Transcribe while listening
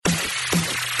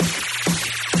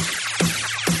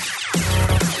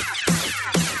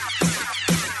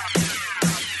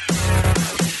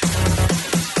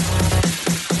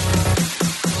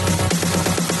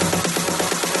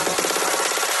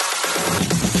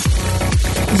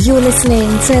You're listening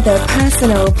to the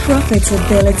Personal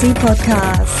Profitability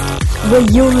Podcast, where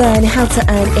you'll learn how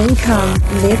to earn income,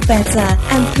 live better,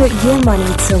 and put your money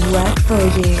to work for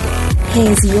you.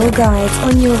 Here's your guide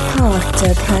on your path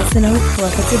to personal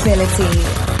profitability,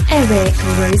 Eric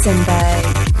Rosenberg.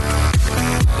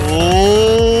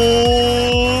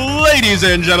 Ladies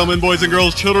and gentlemen, boys and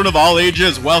girls, children of all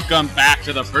ages, welcome back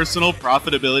to the Personal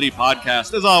Profitability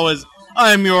Podcast. As always,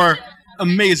 I'm your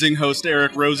amazing host,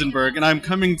 Eric Rosenberg, and I'm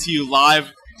coming to you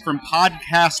live from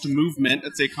Podcast Movement.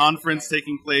 It's a conference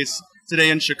taking place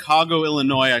today in Chicago,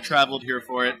 Illinois. I traveled here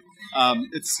for it.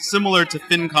 It's similar to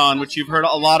FinCon, which you've heard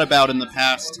a lot about in the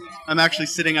past. I'm actually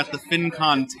sitting at the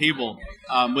FinCon table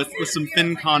with some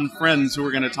FinCon friends who we're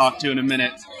going to talk to in a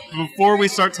minute. Before we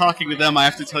start talking to them, I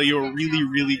have to tell you a really,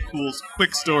 really cool,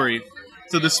 quick story.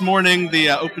 So this morning,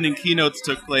 the opening keynotes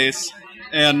took place,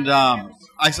 and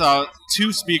I saw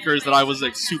two speakers that I was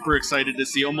super excited to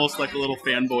see, almost like a little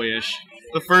fanboyish.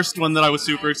 The first one that I was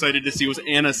super excited to see was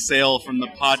Anna Sale from the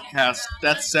podcast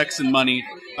Death, Sex, and Money.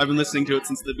 I've been listening to it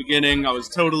since the beginning. I was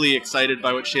totally excited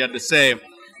by what she had to say.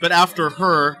 But after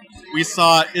her, we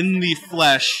saw in the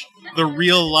flesh the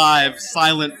real live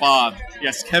Silent Bob.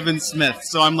 Yes, Kevin Smith.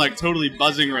 So I'm totally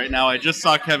buzzing right now. I just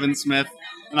saw Kevin Smith,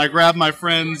 and I grabbed my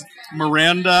friends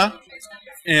Miranda,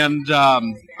 and I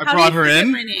brought her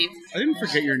in. My name? I didn't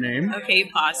forget your name. Okay, you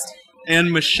paused.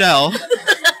 And Michelle.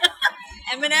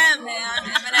 Eminem, man.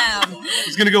 Eminem. I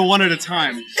was gonna go one at a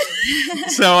time.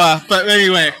 So, but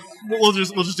anyway, we'll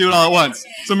just do it all at once.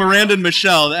 So Miranda and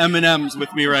Michelle, the M&Ms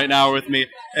with me right now, are with me.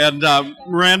 And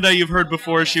Miranda, you've heard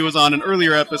before, she was on an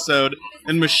earlier episode.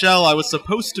 And Michelle, I was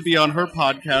supposed to be on her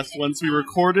podcast once. We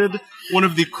recorded one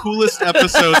of the coolest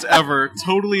episodes ever,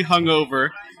 totally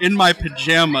hungover, in my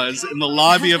pajamas, in the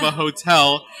lobby of a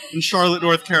hotel in Charlotte,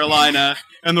 North Carolina.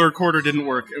 And the recorder didn't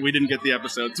work, and we didn't get the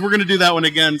episode. So we're going to do that one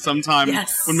again sometime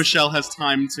when Michelle has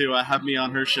time to have me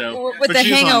on her show. With the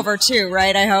hangover, too,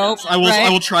 right, I hope? I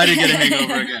will try to get a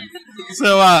hangover again.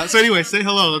 So anyway, say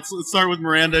hello. Let's start with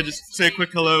Miranda. Just say a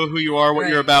quick hello, who you are, what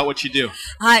you're about, what you do.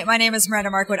 Hi, my name is Miranda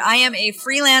Markwood. I am a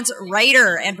freelance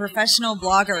writer and professional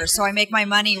blogger, so I make my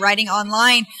money writing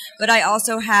online, but I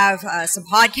also have some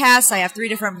podcasts. I have 3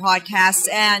 different podcasts,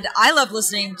 and I love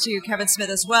listening to Kevin Smith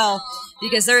as well,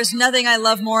 because there is nothing I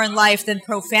love more in life than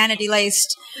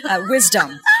profanity-laced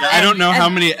wisdom. Yeah, I don't know how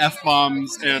many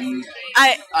F-bombs and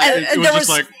it was just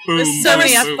like boom, so boom,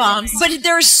 many boom. F-bombs. But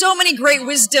there are so many great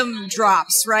wisdom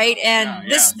drops, right?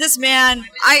 And this man,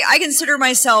 I consider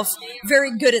myself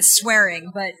very good at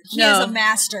swearing, but he is a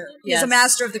master. He's a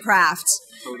master of the craft.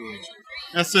 Totally.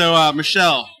 So,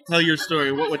 Michelle, tell your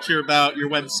story. What you're about, your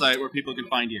website, where people can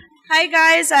find you. Hi,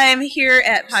 guys. I'm here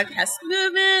at Podcast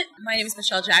Movement. My name is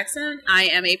Michelle Jackson. I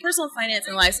am a personal finance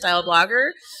and lifestyle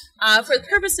blogger. For the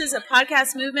purposes of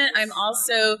Podcast Movement, I'm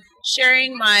also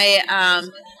sharing my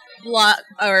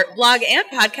blog and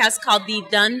podcast called The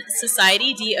Done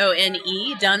Society,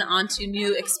 D-O-N-E, Done Onto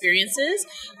New Experiences,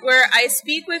 where I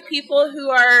speak with people who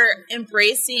are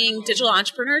embracing digital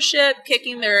entrepreneurship,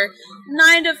 kicking their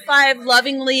 9-to-5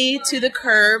 lovingly to the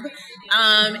curb,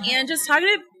 and just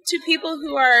talking to people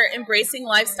who are embracing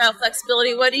lifestyle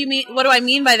flexibility. What do you mean? What do I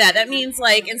mean by that? That means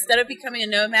instead of becoming a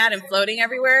nomad and floating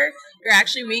everywhere, you're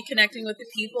actually reconnecting with the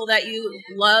people that you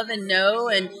love and know,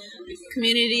 and the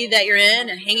community that you're in,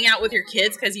 and hanging out with your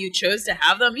kids because you chose to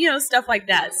have them, stuff like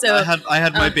that. So I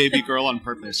had my baby girl on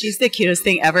purpose. She's the cutest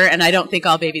thing ever, and I don't think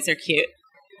all babies are cute.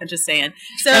 I'm just saying.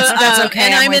 So that's okay.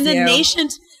 And I'm in the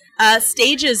nascent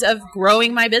stages of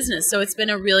growing my business. So it's been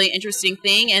a really interesting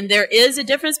thing. And there is a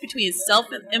difference between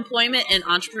self-employment and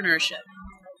entrepreneurship.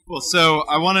 Well, so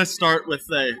I want to start with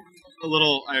a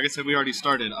little, like I said, we already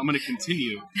started. I'm going to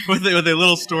continue with a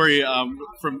little story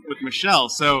with Michelle.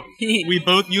 So we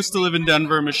both used to live in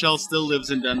Denver. Michelle still lives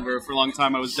in Denver. For a long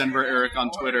time, I was Denver Eric on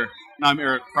Twitter. Now I'm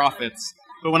Eric Profits.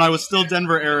 But when I was still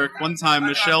Denver Eric, one time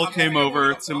Michelle came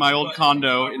over to my old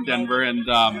condo in Denver, and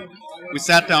we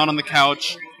sat down on the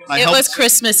couch. It was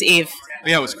Christmas Eve.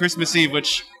 Yeah, it was Christmas Eve,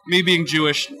 which, me being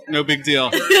Jewish, no big deal.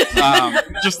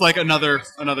 Just like another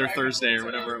Thursday or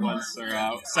whatever it was,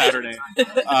 or Saturday.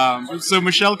 So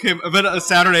Michelle came, but a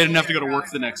Saturday I didn't have to go to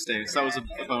work the next day, so that was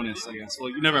a bonus, I guess.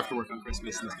 Well, you never have to work on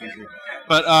Christmas in this country.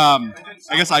 But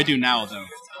I guess I do now, though.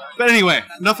 But anyway,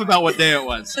 enough about what day it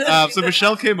was. So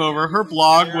Michelle came over. Her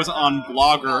blog was on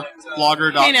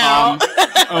blogger.com,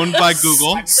 owned by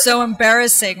Google. So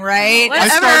embarrassing, right?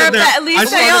 Whatever, but at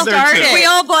least I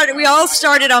started. We all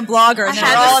started on Blogger, and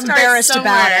we're all embarrassed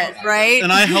about it, right?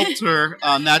 And I helped her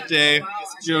on that day.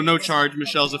 No charge.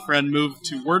 Michelle's a friend, moved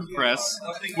to WordPress,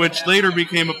 which later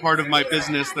became a part of my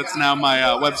business. That's now my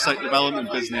website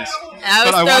development business.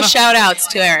 Shout outs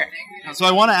to Eric. So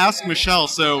I want to ask Michelle.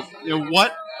 So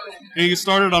you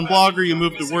started on Blogger, you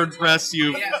moved to WordPress,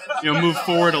 you've moved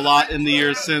forward a lot in the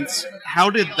years since. How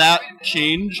did that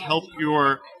change help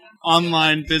your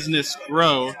online business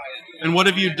grow? And what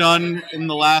have you done in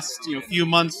the last few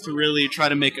months to really try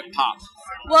to make it pop?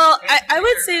 Well, I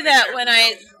would say that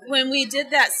when we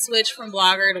did that switch from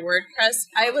Blogger to WordPress,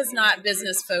 I was not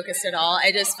business focused at all.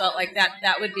 I just felt like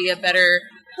that would be a better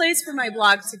place for my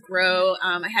blog to grow.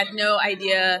 I had no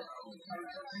idea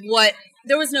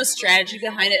there was no strategy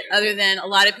behind it other than a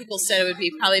lot of people said it would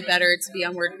be probably better to be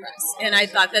on WordPress. And I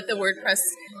thought that the WordPress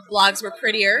blogs were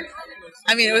prettier.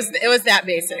 I mean, it was that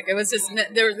basic. It was just,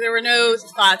 there were no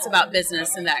thoughts about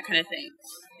business and that kind of thing.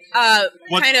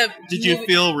 Did you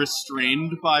feel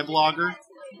restrained by Blogger?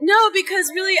 No,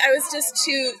 because really I was just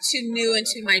too new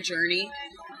into my journey.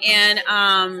 And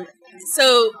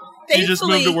so thankfully, you just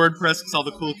moved to WordPress because all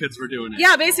the cool kids were doing it.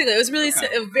 Yeah, basically. It was really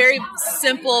a very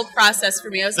simple process for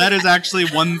me. That is actually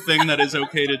one thing that is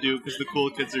okay to do because the cool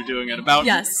kids are doing it. About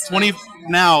yes. 20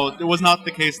 now, it was not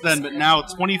the case then, but now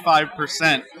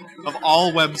 25% of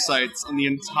all websites on the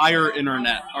entire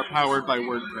internet are powered by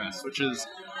WordPress, which is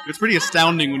it's pretty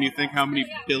astounding when you think how many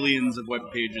billions of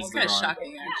web pages there are. It's kind of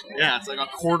shocking, actually. Yeah, it's like a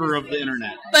quarter of the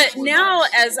internet. But now,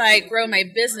 as I grow my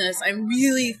business, I'm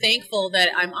really thankful that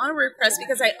I'm on WordPress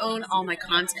because I own all my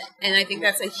content. And I think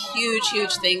that's a huge,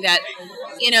 huge thing that,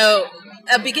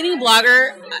 a beginning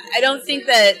blogger, I don't think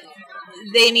that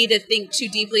they need to think too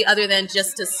deeply other than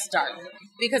just to start.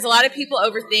 Because a lot of people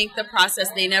overthink the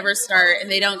process. They never start and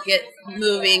they don't get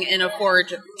moving in a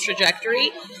forward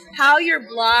trajectory. How your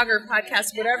blog or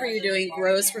podcast, whatever you're doing,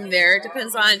 grows from there. It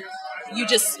depends on you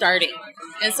just starting.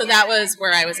 And so that was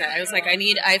where I was at. I was like, I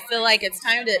feel like it's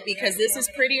time to, because this is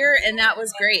prettier, and that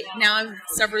was great. Now I'm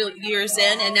several years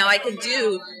in, and now I can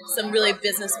do some really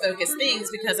business-focused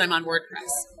things because I'm on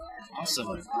WordPress.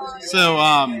 Awesome. So,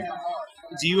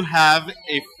 do you have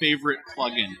a favorite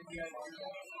plugin?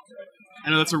 I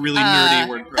know that's a really nerdy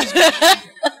WordPress question.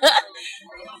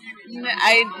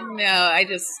 I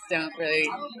just don't really.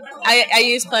 I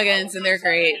use plugins and they're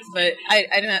great, but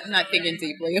I'm not thinking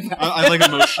deeply about it. I like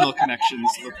emotional connections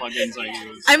to the plugins I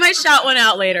use. I might shout one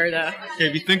out later, though. Okay,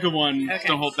 if you think of one,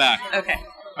 don't hold back. Okay.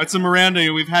 All right, so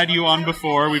Miranda, we've had you on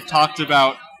before. We've talked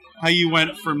about how you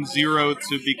went from zero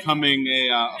to becoming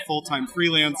a full-time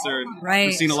freelancer. Right.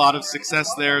 We've seen a lot of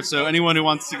success there. So anyone who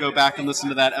wants to go back and listen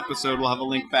to that episode, we'll have a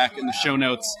link back in the show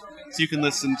notes so you can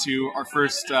listen to our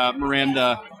first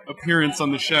Miranda appearance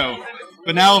on the show.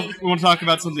 But now we want to talk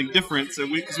about something different. So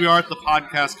because we are at the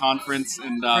podcast conference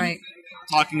and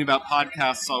talking about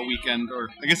podcasts all weekend, or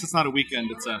I guess it's not a weekend,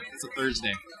 it's a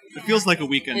Thursday. It feels like a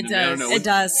weekend. It to me. I don't know. It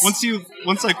does.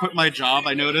 Once I quit my job,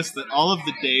 I noticed that all of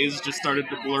the days just started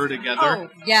to blur together. Oh,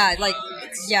 yeah,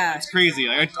 It's crazy.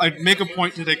 I make a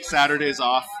point to take Saturdays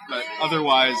off, but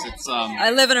otherwise it's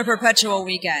I live in a perpetual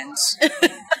weekend, and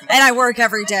I work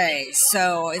every day,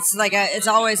 so it's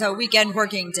always a weekend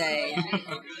working day.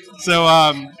 So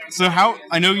how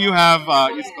I know you have a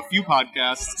few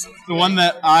podcasts. The one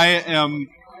that I am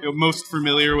most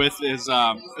familiar with is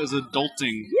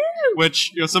Adulting.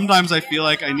 Which, sometimes I feel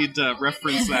like I need to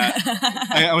reference that.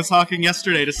 I was talking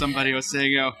yesterday to somebody. I was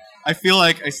saying, I feel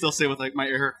like I still say with like my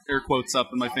air quotes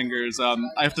up in my fingers. I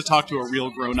have to talk to a real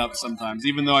grown up sometimes,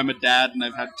 even though I'm a dad and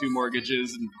I've had 2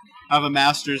 mortgages and have a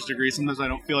master's degree. Sometimes I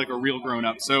don't feel like a real grown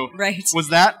up. So, right.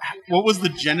 What was the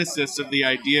genesis of the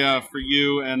idea for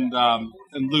you and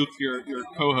Luke, your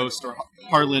co-host, or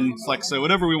Harlan Flexo,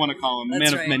 whatever we want to call him,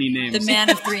 That's man right. of many names. The man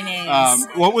of 3 names.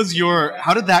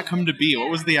 How did that come to be? What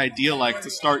was the idea like to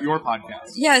start your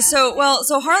podcast? Yeah, so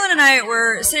Harlan and I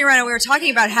were sitting around and we were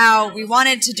talking about how we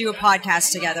wanted to do a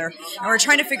podcast together, and we're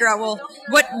trying to figure out, well,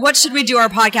 what should we do our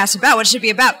podcast about? What should it be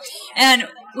about? And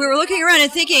we were looking around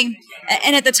and thinking,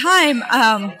 and at the time,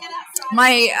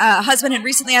 my husband had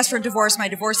recently asked for a divorce. My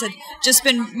divorce had just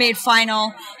been made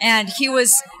final, and he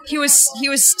was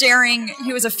staring.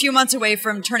 He was a few months away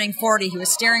from turning 40. He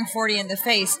was staring 40 in the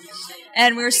face,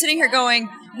 and we were sitting here going,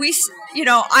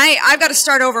 I've got to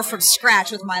start over from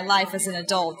scratch with my life as an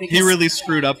adult. Because he really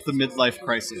screwed up the midlife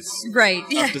crisis. Right.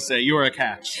 I have to say, you are a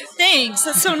catch. Thanks.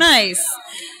 That's so nice.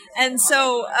 And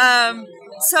so, I've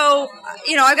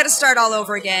got to start all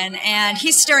over again. And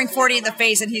he's staring 40 in the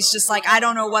face, and he's just like, I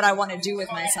don't know what I want to do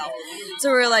with myself. So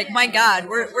we're like, my God,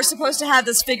 we're supposed to have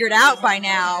this figured out by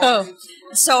now. Oh.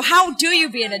 So how do you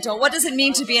be an adult? What does it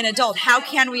mean to be an adult? How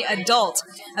can we adult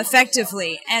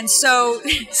effectively? And so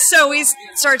we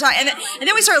started talking, and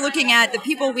then we started looking at the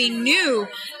people we knew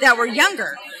that were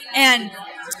younger, and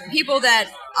people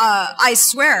that I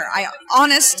swear,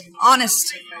 honest.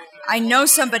 I know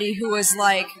somebody who was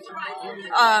like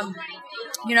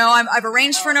I've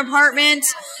arranged for an apartment,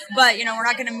 but we're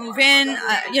not going to move in.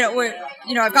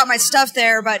 I've got my stuff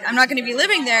there, but I'm not going to be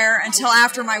living there until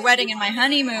after my wedding and my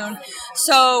honeymoon.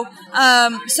 So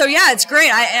yeah, it's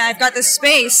great. I've got this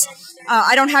space.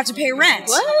 I don't have to pay rent.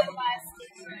 What?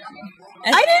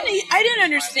 I didn't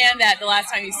understand that the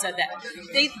last time you said that.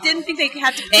 They didn't think they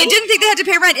had to pay. They didn't think they had to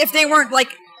pay rent if they weren't like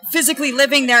physically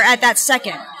living there at that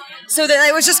second. So that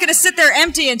it was just going to sit there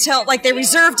empty until, like, they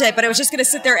reserved it, but it was just going to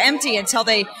sit there empty until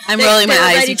they. I'm rolling my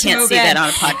eyes. You can't see that on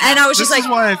a podcast. And I was just this is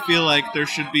why I feel like there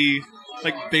should be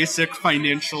like basic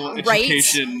financial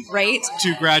education, right?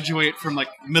 To graduate from like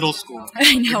middle school.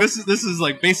 I know. Like, this is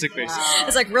like basic.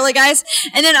 It's like, really, guys?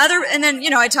 And then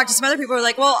I talked to some other people who were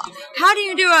like, well, how do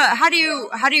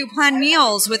you plan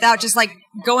meals without just like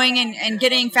going and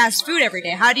getting fast food every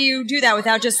day? How do you do that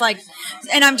without just like,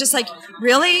 and I'm just like,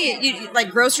 really? Like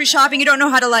grocery shopping? You don't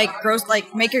know how to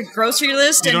make a grocery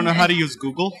list? You don't know how to use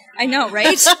Google? I know,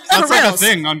 right? That's like a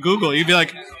thing on Google. You'd be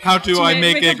like, how do I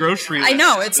make a grocery list? I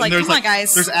know. It's like, come on,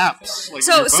 guys. There's apps. Like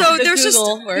so there's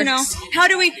Google just, works. how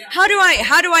do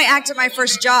I act at my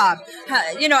first job?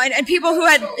 And people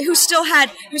who still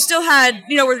had,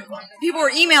 people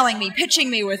were emailing me, pitching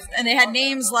me with, and they had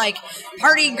names like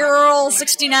Party Girl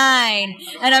 69.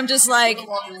 And I'm just like,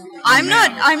 I'm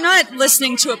not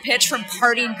listening to a pitch from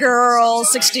Party Girl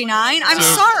 69. I'm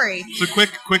sorry. So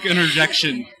quick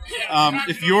interjection.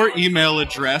 If your email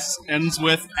address ends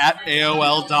with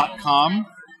 @AOL.com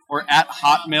or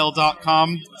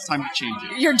 @hotmail.com, it's time to change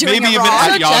it. You're doing Maybe it even wrong.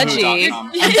 at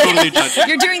yahoo.com. I'm totally judging.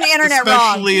 You're doing the internet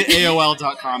wrong. Especially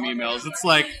AOL.com emails. It's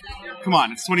like, come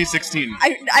on, it's 2016.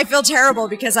 I feel terrible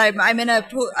because I'm in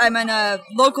a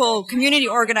local community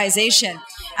organization, and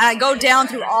I go down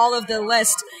through all of the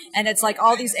list, and it's like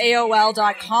all these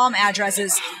AOL.com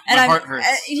addresses, and my heart hurts.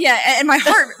 And my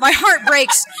heart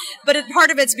breaks. But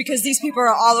part of it's because these people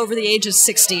are all over the age of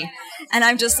 60, and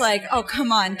I'm just like, oh,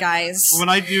 come on, guys. When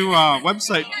I do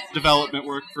website development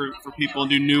work for people and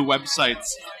do new websites,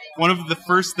 one of the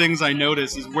first things I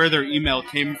notice is where their email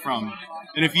came from.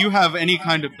 And if you have any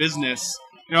kind of business,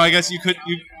 I guess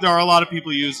there are a lot of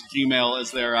people who use Gmail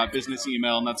as their business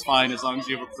email, and that's fine as long as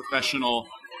you have a professional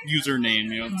username.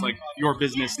 It's like your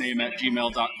business name at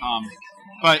gmail.com.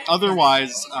 But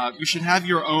otherwise, you should have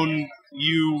your own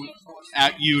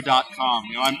you@you.com.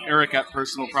 I'm Eric at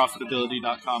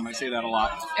personalprofitability.com. I say that a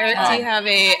lot. Eric, do you have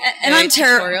a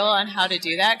tutorial on how to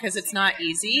do that? Because it's not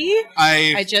easy.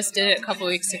 I just did it a couple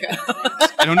weeks ago.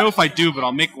 I don't know if I do, but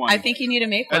I'll make one. I think you need to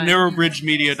make one. At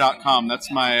narrowbridgemedia.com. That's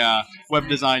my web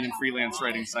design and freelance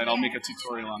writing site. I'll make a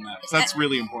tutorial on that. So that's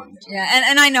really important. Yeah,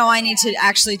 and I know I need to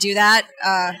actually do that.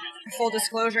 Full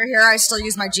disclosure here, I still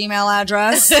use my Gmail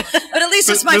address. But at least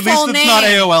it's my full name. At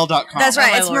least it's not AOL.com. That's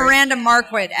right. It's Miranda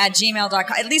Marquardt at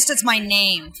gmail.com. At least it's my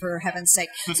name, for heaven's sake.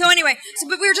 So anyway,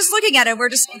 but we were just looking at it. We're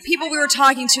just people we were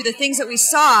talking to, the things that we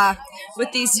saw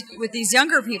with these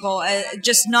younger people,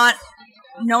 just not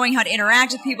knowing how to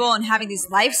interact with people and having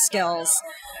these life skills.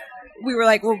 We were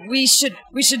like, well, we should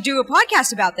do a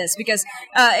podcast about this because,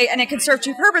 and it can serve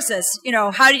two purposes.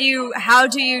 How do you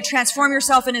transform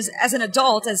yourself as an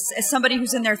adult, as somebody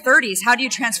who's in their 30s? How do you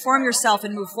transform yourself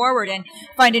and move forward and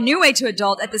find a new way to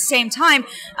adult at the same time?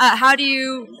 How do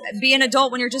you be an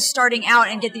adult when you're just starting out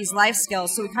and get these life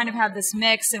skills? So we kind of have this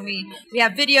mix, and we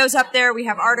have videos up there, we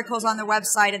have articles on the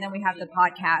website, and then we have the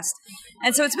podcast.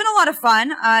 And so it's been a lot of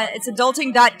fun. It's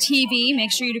adulting.tv.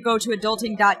 Make sure you go to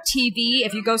adulting.tv.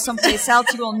 If you go someplace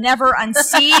else, you will never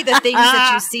unsee the things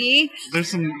that you see. There's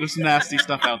some nasty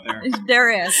stuff out there.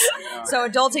 There is. So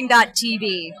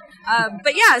adulting.tv.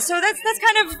 But yeah, so that's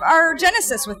kind of our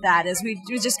genesis with that, is we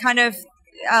just kind of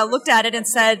looked at it and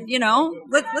said,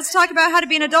 let's talk about how to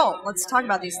be an adult. Let's talk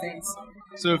about these things.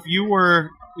 So if you were,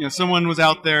 someone was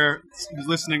out there who's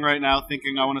listening right now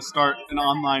thinking, I want to start an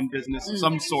online business of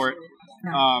some sort.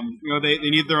 They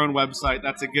need their own website.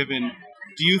 That's a given.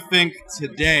 Do you think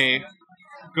today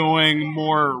going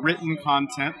more written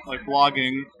content like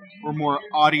blogging or more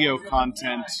audio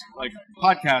content like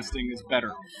podcasting is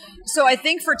better? So I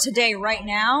think for today, right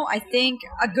now, I think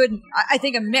a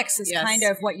mix is kind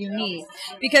of what you need,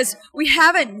 because we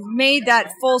haven't made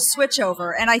that full switch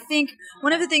over. And I think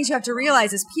one of the things you have to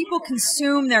realize is people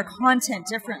consume their content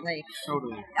differently.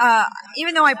 Totally.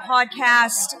 Even though I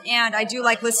podcast and I do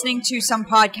like listening to some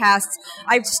podcasts,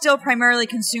 I still primarily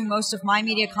consume most of my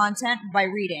media content by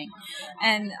reading.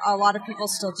 And a lot of people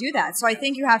still do that. So I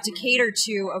think you have to cater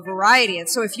to a variety. And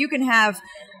so if you can have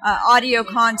audio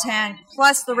content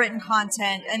plus the written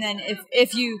content, and then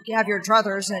if you have your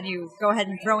druthers, then you go ahead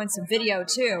and throw in some video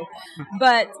too.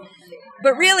 But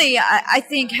But really, I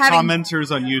think having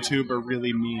commenters on YouTube are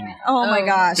really mean. Oh my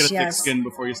gosh, Get a thick yes. skin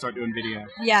before you start doing video.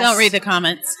 Yes. Don't read the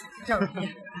comments.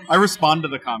 I respond to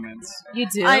the comments. You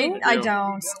do? I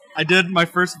don't. I did my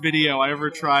first video I ever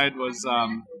tried was,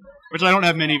 which I don't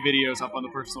have many videos up on the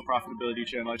Personal Profitability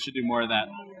channel. I should do more of that.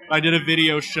 But I did a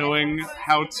video showing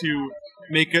how to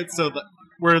make it so that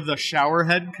where the shower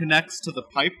head connects to the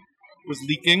pipe was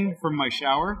leaking from my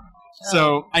shower.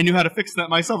 So I knew how to fix that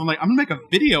myself. I'm like, I'm going to make a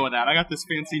video of that. I got this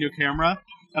fancy new camera,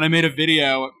 and I made a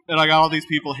video, and I got all these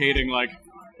people hating, like,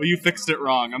 well, you fixed it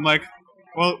wrong. I'm like,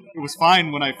 well, it was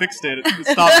fine when I fixed it. It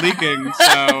stopped leaking,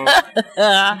 so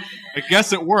I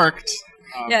guess it worked.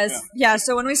 Yeah.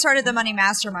 So when we started the Money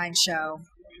Mastermind show,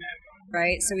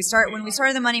 right? So when we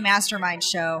started the Money Mastermind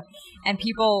show, and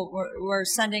people were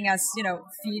sending us,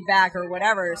 feedback or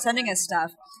whatever, sending us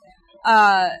stuff.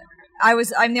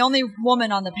 I'm the only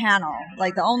woman on the panel,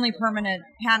 like the only permanent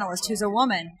panelist who's a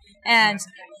woman, and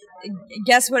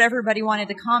guess what? Everybody wanted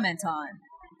to comment on.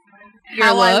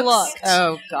 How I looked.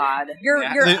 Oh God!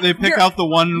 They pick out the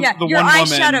one. Yeah, the your one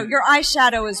eyeshadow. woman. Your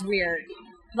eyeshadow is weird.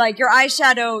 Like your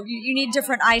eyeshadow, you need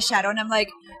different eyeshadow, and I'm like,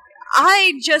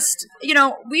 we just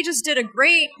did a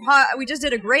great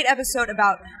episode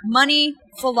about money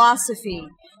philosophy,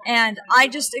 and I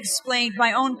just explained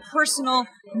my own personal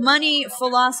money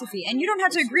philosophy, and you don't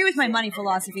have to agree with my money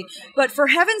philosophy, but for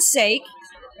heaven's sake,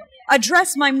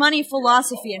 address my money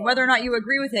philosophy, and whether or not you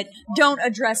agree with it, don't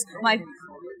address my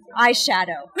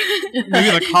eyeshadow.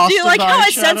 Maybe the cost Do you of like the how I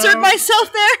eyeshadow? censored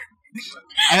myself there?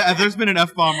 There's been an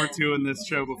F-bomb or two in this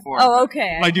show before. Oh,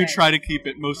 okay. I do try to keep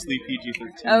it mostly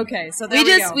PG-13. Okay, so there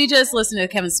we go. We just listened to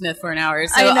Kevin Smith for an hour,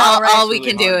 so I know, right? all we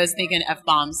Really can do hard. is think in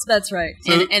F-bombs. That's right.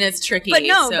 So- and it's tricky.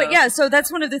 So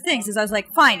that's one of the things is I was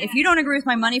like, fine, if you don't agree with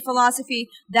my money philosophy,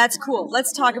 that's cool.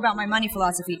 Let's talk about my money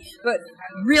philosophy. But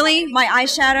really, my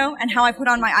eyeshadow and how I put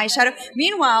on my eyeshadow.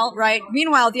 Meanwhile,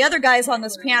 the other guys on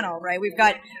this panel, right? We've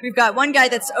got one guy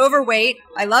that's overweight.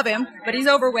 I love him, but he's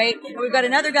overweight. And we've got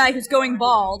another guy who's going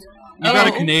bald. You got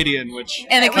a Canadian, which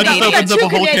And a that just Canadian. opens up a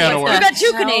whole can of We've worms. got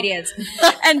two Canadians,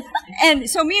 and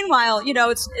so meanwhile,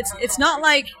 it's not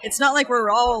like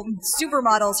we're all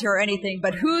supermodels here or anything.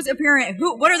 But who's appearing?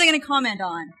 What are they going to comment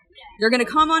on? They're going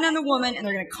to comment on the woman, and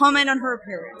they're going to comment on her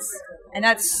appearance, and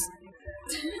that's.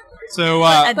 So,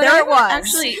 And there it was.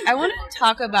 Actually, I want to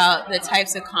talk about the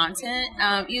types of content.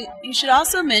 You should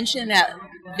also mention that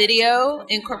video,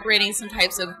 incorporating some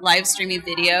types of live streaming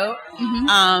video.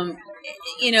 Mm-hmm.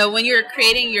 When you're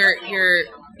creating your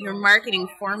marketing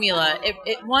formula,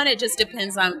 it just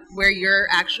depends on where your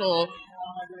actual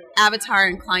avatar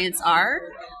and clients are.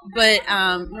 But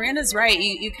Miranda's right.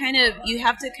 You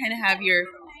have to kind of have your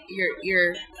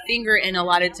finger in a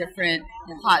lot of different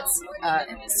pots,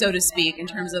 so to speak, in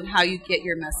terms of how you get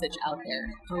your message out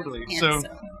there. totally.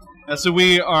 And So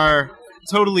we are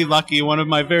totally lucky. One of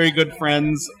my very good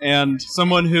friends and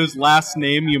someone whose last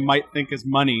name you might think is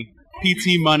Money.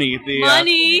 PT Money,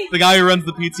 the guy who runs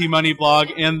the PT Money blog,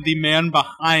 and the man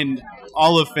behind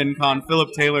all of FinCon,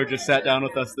 Philip Taylor, just sat down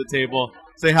with us at the table.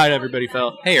 Say hi to everybody,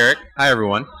 Phil. Hey, Eric. Hi,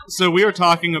 everyone. So we are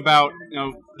talking about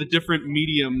the different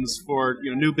mediums for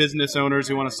new business owners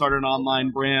who want to start an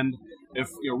online brand. If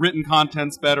written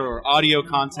content's better, or audio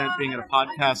content, being at a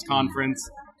podcast conference.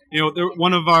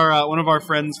 One of our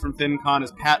friends from FinCon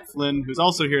is Pat Flynn, who's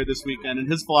also here this weekend, and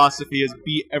his philosophy is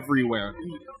be everywhere.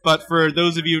 But for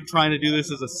those of you trying to do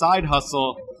this as a side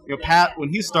hustle, Pat, when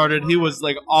he started, he was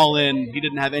like all in. He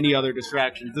didn't have any other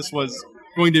distractions. This was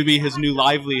going to be his new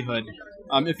livelihood.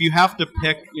 If you have to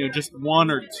pick, just one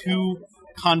or two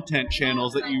content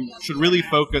channels that you should really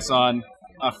focus on,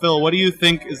 Phil, what do you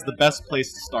think is the best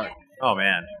place to start? Oh,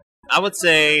 man. I would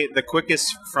say the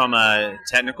quickest from a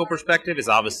technical perspective is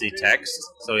obviously text.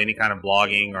 So any kind of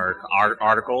blogging or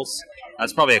articles.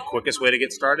 That's probably the quickest way to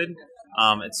get started.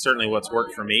 It's certainly what's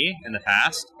worked for me in the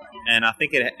past. And I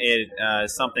think it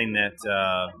is something that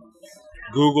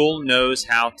Google knows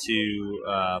how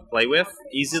to play with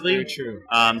easily. Very true.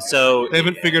 So They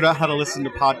haven't figured out how to listen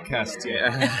to podcasts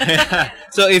yet.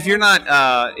 So if you're not,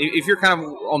 if you're kind of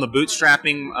on the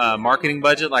bootstrapping marketing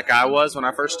budget like I was when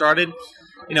I first started,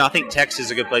 I think text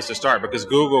is a good place to start because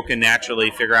Google can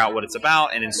naturally figure out what it's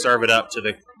about and then serve it up to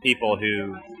the people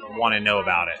who want to know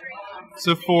about it.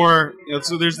 So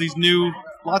so there's these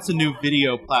lots of new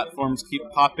video platforms keep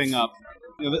popping up.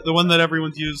 The one that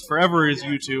everyone's used forever is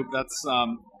YouTube. That's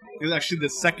actually the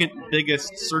second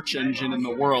biggest search engine in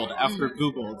the world after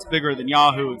Google. It's bigger than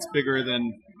Yahoo. It's bigger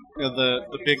than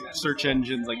the big search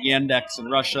engines like Yandex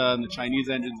in Russia and the Chinese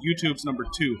engines. YouTube's number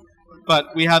 2.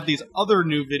 But we have these other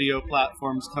new video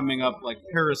platforms coming up like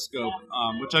Periscope,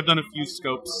 which I've done a few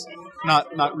scopes.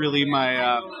 Not really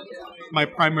my my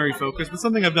primary focus, but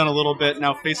something I've done a little bit.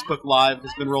 Now Facebook Live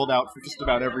has been rolled out for just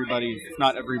about everybody, if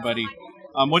not everybody.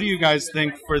 What do you guys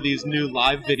think for these new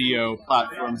live video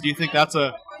platforms? Do you think that's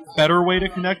a better way to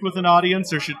connect with an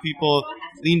audience, or should people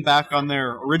lean back on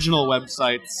their original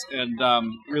websites and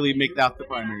really make that the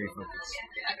primary focus?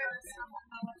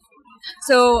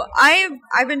 So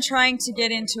I've been trying to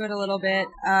get into it a little bit,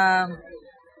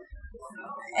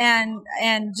 and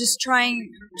just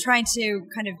trying to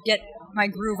kind of get my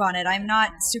groove on it. I'm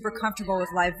not super comfortable with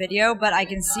live video, but I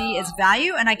can see its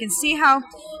value, and I can see how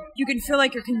you can feel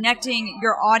like you're connecting.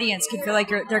 Your audience can feel like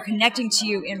they're connecting to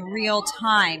you in real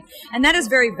time, and that is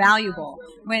very valuable.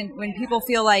 When people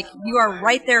feel like you are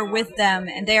right there with them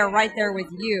and they are right there with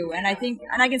you, and I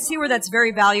can see where that's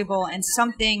very valuable and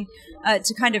something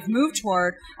to kind of move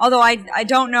toward. Although I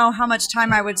don't know how much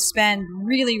time I would spend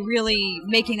really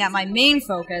making that my main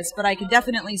focus, but I could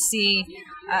definitely see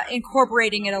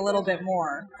incorporating it a little bit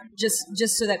more,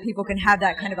 just so that people can have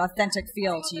that kind of authentic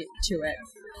feel to it.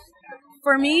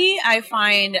 For me, I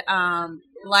find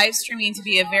live streaming to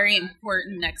be a very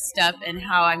important next step in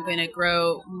how I'm going to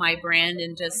grow my brand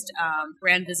and just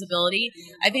brand visibility.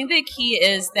 I think the key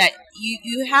is that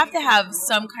you have to have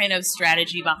some kind of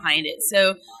strategy behind it.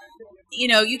 So,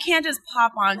 you can't just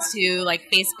pop onto like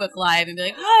Facebook Live and be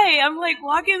like, "Hi, I'm like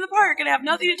walking in the park and I have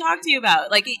nothing to talk to you about."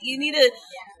 Like, you need to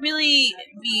really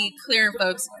be clear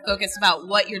and focused about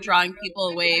what you're drawing people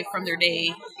away from their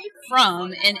day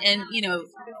from, and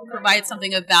provide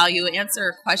something of value, answer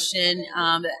a question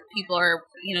that people are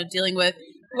dealing with,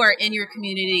 who are in your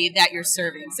community that you're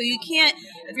serving. So you can't,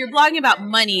 if you're blogging about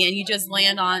money and you just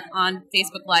land on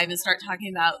Facebook Live and start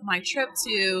talking about my trip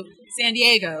to San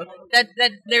Diego, that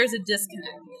there's a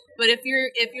disconnect. But if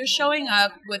you're showing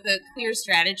up with a clear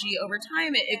strategy over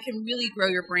time, it can really grow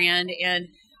your brand. And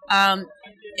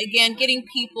again, getting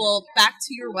people back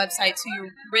to your website, to your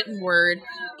written word,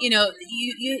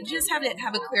 you just have to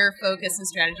have a clear focus and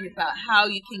strategy about how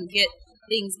you can get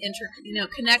things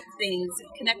connect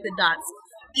the dots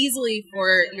easily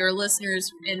for your listeners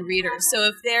and readers. So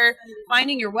if they're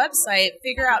finding your website,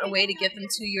 figure out a way to get them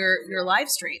to your live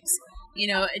streams.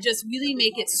 Just really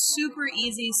make it super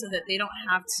easy so that they don't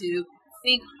have to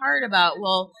think hard about,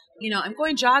 I'm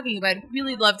going jogging, but I'd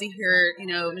really love to hear,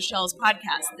 Michelle's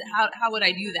podcast. How would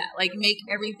I do that? Like, make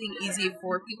everything easy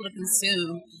for people to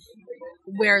consume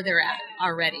where they're at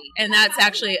already. And that's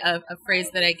actually a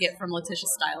phrase that I get from Letitia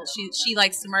Stiles. She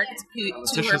likes to market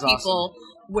to her people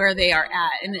where they are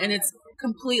at. And it's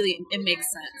completely, it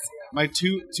makes sense. My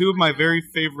two of my very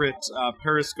favorite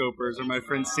Periscopers are my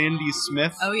friend Sandy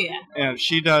Smith. Oh, yeah. And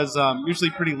she does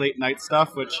usually pretty late night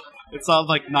stuff, which it's all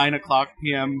like 9:00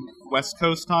 p.m. West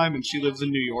Coast time, and she lives in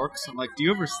New York. So I'm like, do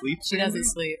you ever sleep, Sandy? She doesn't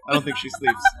sleep. I don't think she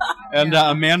sleeps. And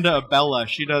Amanda Abella,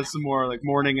 she does some more like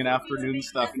morning and afternoon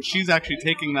stuff, and she's actually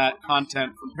taking that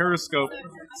content from Periscope,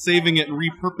 saving it and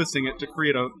repurposing it to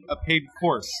create a paid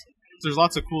course. So there's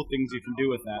lots of cool things you can do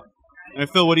with that. And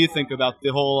Phil, what do you think about the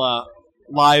whole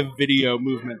live video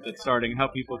movement that's starting, how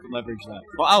people can leverage that?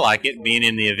 Well, I like it. Being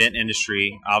in the event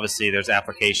industry, obviously there's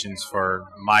applications for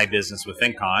my business with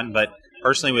FinCon, but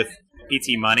personally with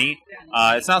PT Money,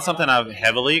 it's not something I've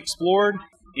heavily explored.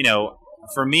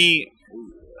 For me,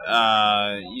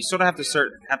 you sort of have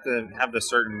to have the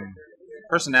certain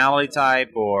personality type,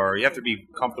 or you have to be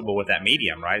comfortable with that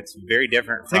medium, right? It's very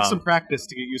different. Takes some practice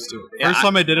to get used to it. First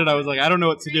time I did it, I was like, I don't know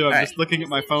what to do. I'm just looking at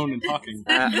my phone and talking.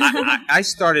 I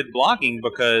started blogging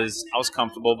because I was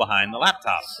comfortable behind the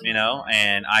laptop,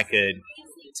 and I could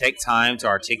take time to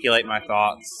articulate my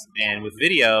thoughts. And with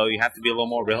video, you have to be a little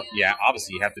more real. Yeah,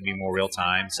 obviously you have to be more real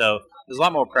time. So there's a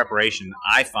lot more preparation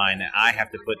I find that I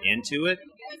have to put into it.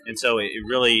 And so it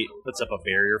really puts up a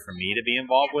barrier for me to be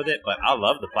involved with it. But I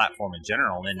love the platform in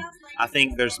general. And I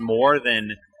think there's more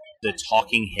than the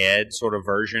talking head sort of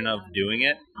version of doing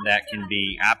it that can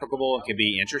be applicable and can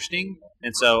be interesting.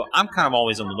 And so I'm kind of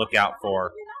always on the lookout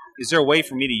for, is there a way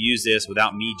for me to use this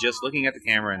without me just looking at the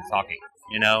camera and talking?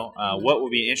 What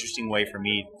would be an interesting way for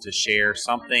me to share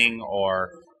something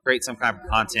or create some kind of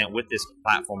content with this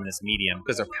platform and this medium,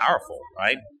 because they're powerful,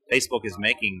 right? Facebook is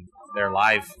making their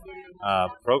live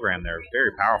program there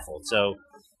very powerful. So,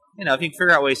 if you can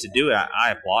figure out ways to do it,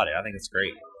 I applaud it. I think it's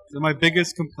great. So my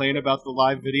biggest complaint about the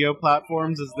live video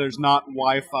platforms is there's not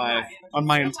Wi-Fi on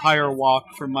my entire walk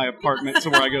from my apartment to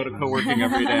where I go to co-working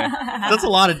every day. That's a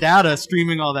lot of data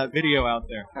streaming all that video out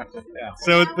there. Yeah.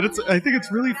 So, I think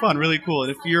it's really fun, really cool.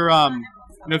 And if you're,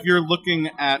 if you're looking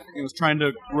at trying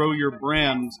to grow your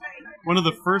brand, one of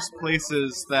the first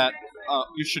places that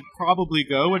you should probably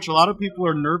go, which a lot of people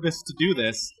are nervous to do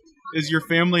this, is your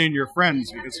family and your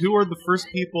friends, because who are the first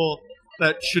people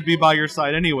that should be by your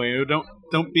side anyway?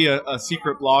 don't be a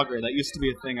secret blogger. That used to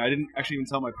be a thing. I didn't actually even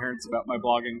tell my parents about my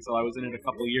blogging until I was in it a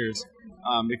couple of years,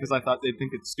 because I thought they'd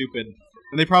think it's stupid.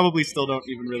 And they probably still don't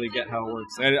even really get how it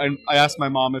works. I asked my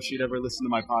mom if she'd ever listen to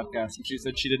my podcast, and she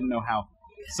said she didn't know how.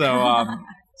 So,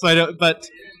 so I don't. But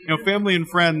family and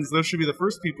friends, those should be the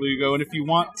first people you go. And if you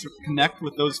want to connect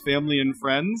with those family and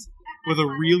friends with a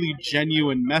really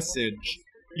genuine message,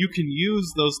 you can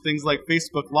use those things like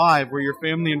Facebook Live, where your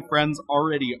family and friends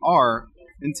already are,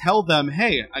 and tell them,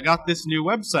 "Hey, I got this new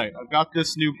website. I've got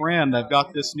this new brand. I've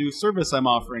got this new service I'm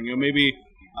offering. Maybe."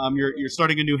 You're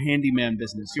starting a new handyman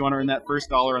business. You want to earn that first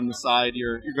dollar on the side.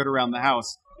 You're good around the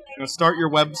house. Start your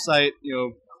website.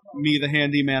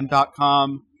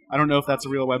 methehandyman.com. I don't know if that's a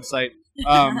real website.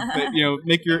 But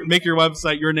make your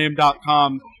website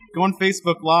yourname.com. Go on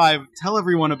Facebook Live. Tell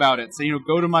everyone about it. Say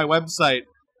go to my website.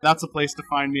 That's a place to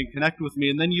find me and connect with me.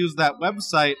 And then use that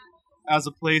website as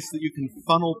a place that you can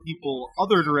funnel people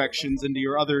other directions into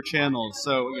your other channels.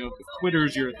 So if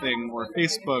Twitter's your thing, or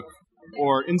Facebook,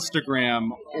 or Instagram,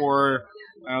 or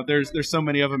there's so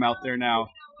many of them out there now.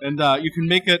 And you can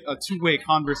make it a two-way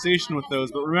conversation with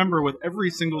those. But remember, with every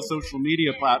single social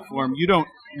media platform, you don't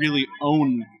really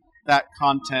own that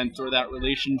content or that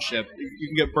relationship. You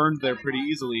can get burned there pretty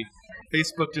easily.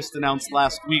 Facebook just announced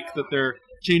last week that they're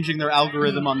changing their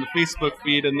algorithm on the Facebook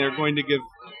feed, and they're going to give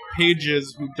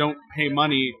pages who don't pay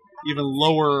money even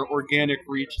lower organic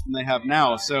reach than they have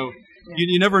now. So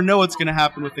you never know what's going to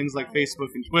happen with things like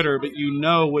Facebook and Twitter, but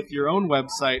with your own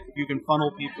website, if you can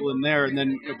funnel people in there and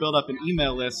then build up an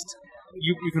email list,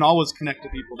 you can always connect to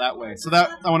people that way. So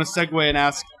that I want to segue and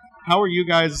ask, how are you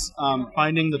guys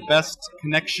finding the best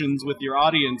connections with your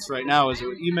audience right now? Is it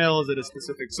with email? Is it a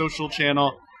specific social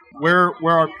channel? Where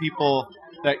are people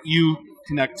that you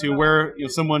connect to? Where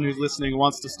someone who's listening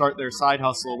wants to start their side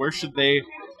hustle, where should they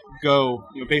go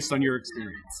based on your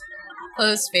experience?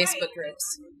 Closed Facebook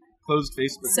groups. Closed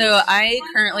Facebook groups. So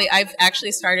I've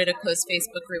actually started a closed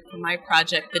Facebook group for my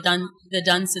project, the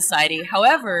Done Society.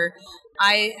 However,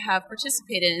 I have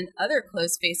participated in other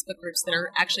closed Facebook groups that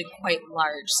are actually quite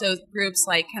large. So groups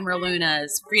like Camera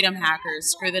Luna's, Freedom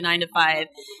Hackers, Screw the 9 to 5.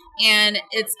 And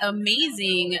it's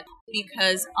amazing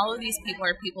because all of these people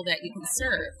are people that you can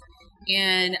serve.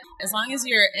 And as long as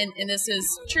you're, and this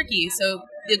is tricky, so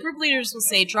the group leaders will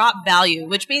say drop value,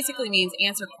 which basically means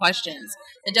answer questions.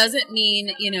 It doesn't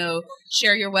mean,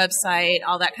 share your website,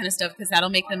 all that kind of stuff, because that'll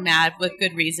make them mad with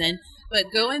good reason. But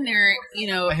go in there,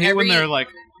 I hate when they're like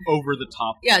over the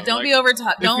top. Yeah, don't be over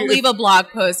top. Don't leave a blog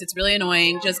post. It's really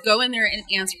annoying. Just go in there and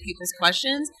answer people's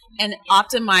questions and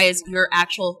optimize your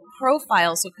actual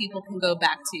profile so people can go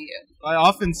back to you. I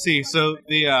often see, so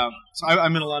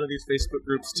I'm in a lot of these Facebook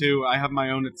groups too. I have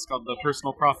my own, it's called the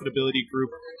Personal Profitability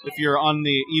Group. If you're on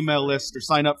the email list or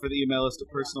sign up for the email list at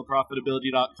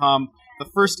personalprofitability.com, the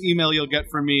first email you'll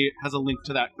get from me has a link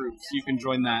to that group, so you can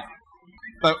join that.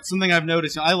 But something I've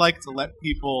noticed, I like to let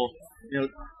people,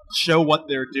 show what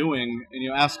they're doing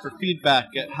and, ask for feedback,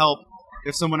 get help.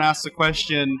 If someone asks a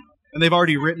question and they've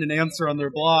already written an answer on their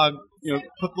blog,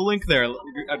 put the link there.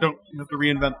 I don't have to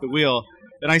reinvent the wheel.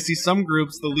 And I see some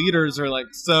groups, the leaders are like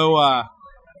so, I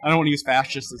don't want to use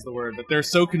fascist as the word, but they're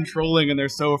so controlling and they're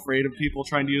so afraid of people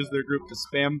trying to use their group to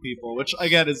spam people, which I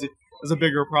get is a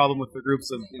bigger problem with the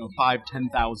groups of 5,000,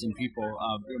 10,000 people.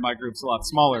 My group's a lot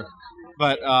smaller,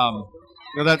 but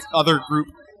that's other group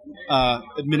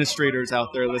administrators out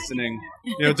there listening.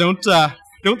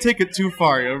 Don't take it too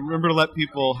far. Remember to let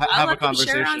people have a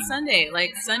conversation. Share it on Sunday.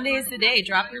 Like, Sunday is the day.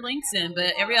 Drop your links in.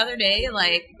 But every other day,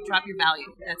 drop your value.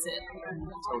 That's it.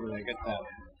 Totally, I get that.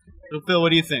 So, Phil, what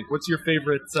do you think? What's your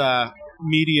favorite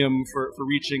medium for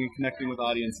reaching and connecting with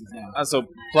audiences now? So,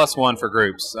 +1 for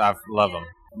groups. I love them.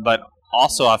 But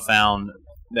also I found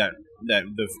that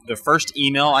the first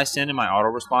email I send in my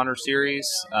autoresponder series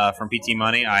from PT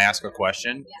Money, I ask a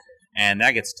question. And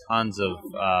that gets tons of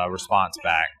response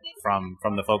back from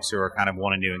the folks who are kind of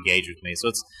wanting to engage with me.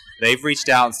 So they've reached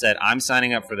out and said, I'm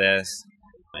signing up for this.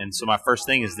 And so my first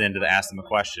thing is then to ask them a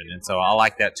question. And so I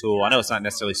like that tool. I know it's not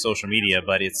necessarily social media,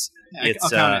 but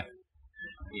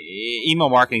email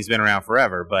marketing's been around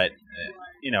forever. But,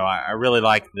 I really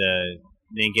like the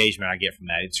engagement I get from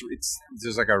that.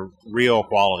 There's like a real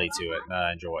quality to it that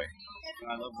I enjoy.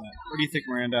 I love that. What do you think,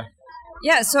 Miranda?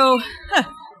 Yeah, so...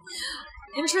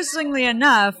 Interestingly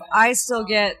enough, I still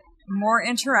get more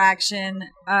interaction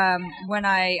when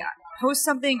I post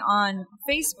something on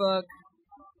Facebook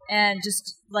and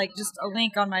just a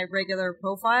link on my regular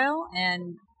profile,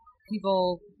 and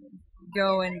people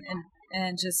go and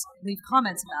just leave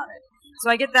comments about it. So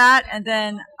I get that, and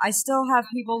then I still have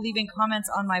people leaving comments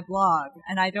on my blog,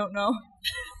 and I don't know.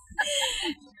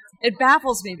 it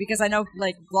baffles me because I know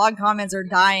like blog comments are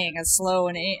dying a slow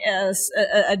and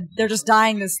they're just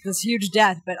dying this huge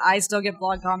death, but I still get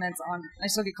comments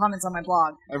on my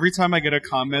blog. Every time I get a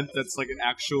comment that's like an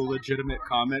actual legitimate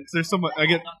comment, I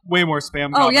get way more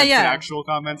spam comments than actual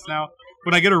comments now.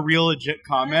 When I get a real legit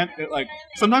comment,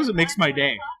 sometimes it makes my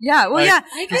day. Yeah, well, yeah.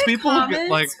 Because people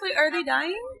get Wait, are they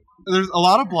dying? There's a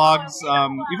lot of blogs,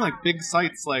 even like big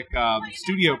sites like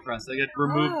Studio Press, they get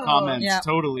removed comments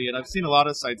totally, and I've seen a lot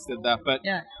of sites did that. But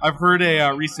I've heard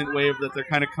a recent wave that they're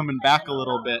kind of coming back a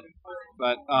little bit.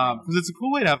 But because it's a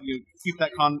cool way to keep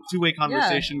that two-way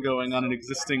conversation going on an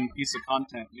existing piece of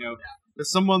content. If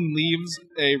someone leaves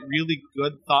a really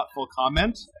good, thoughtful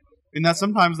comment. And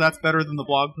sometimes that's better than the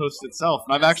blog post itself.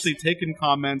 And I've actually taken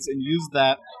comments and used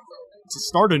that to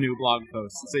start a new blog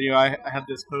post. And say, I had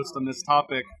this post on this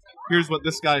topic. Here's what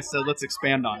this guy said. Let's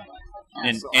expand on it.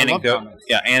 And so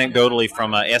anecdotally,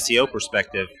 from an SEO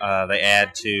perspective, they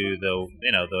add to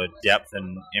the depth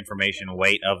and information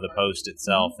weight of the post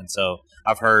itself. And so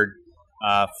I've heard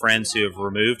friends who have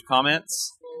removed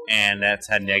comments, and that's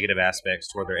had negative aspects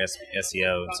toward their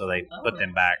SEO, and so they put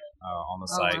them back on the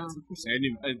site. Wow.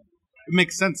 It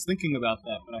makes sense thinking about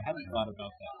that, but I hadn't thought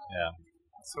about that. Yeah,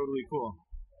 it's totally cool.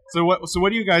 So what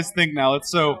do you guys think now?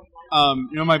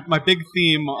 My big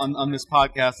theme on this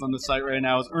podcast on the site right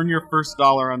now is earn your first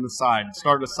dollar on the side.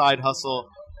 Start a side hustle,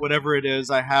 whatever it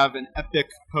is. I have an epic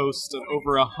post of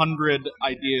over 100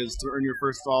 ideas to earn your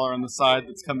first dollar on the side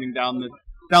that's coming down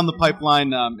the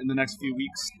pipeline in the next few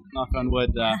weeks. Knock on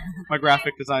wood. My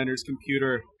graphic designer's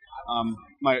computer.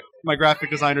 My graphic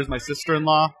designer is my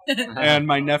sister-in-law, and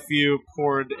my nephew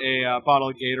poured a bottle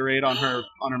of Gatorade on her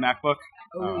MacBook,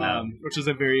 which is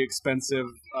a very expensive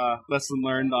lesson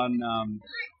learned on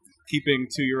keeping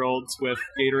 2-year-olds with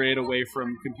Gatorade away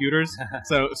from computers.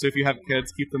 So if you have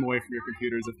kids, keep them away from your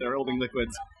computers if they're holding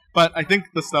liquids. But I think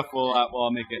the stuff will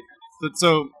all make it.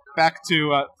 So back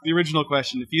to the original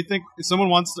question: if someone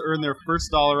wants to earn their first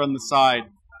dollar on the side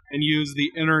and use the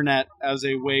internet as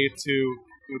a way to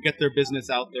get their business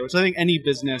out there, which I think any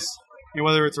business,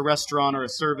 whether it's a restaurant or a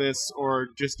service or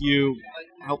just you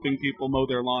helping people mow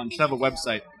their lawn, should have a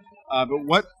website. But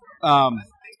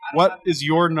what is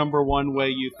your number one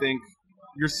way you think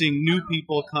you're seeing new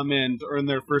people come in to earn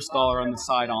their first dollar on the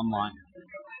side online?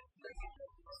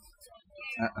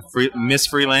 Miss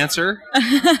Freelancer.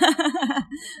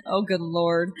 Oh, good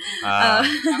Lord.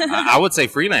 I would say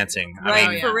freelancing.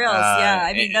 Right, for reals.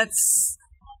 I mean, that's...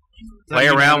 Play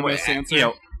around with,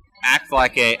 act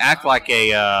like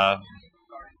a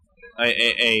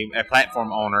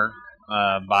platform owner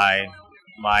by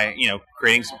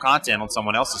creating some content on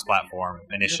someone else's platform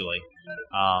initially,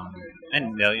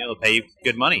 and they'll pay you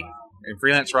good money. In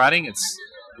freelance writing, it's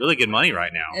really good money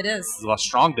right now. It is. There's a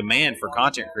strong demand for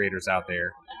content creators out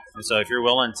there, and so if you're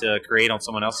willing to create on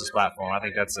someone else's platform, I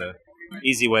think that's a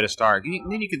easy way to start.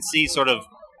 Then you can see sort of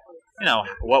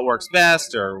what works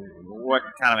best or what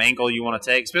kind of angle you want to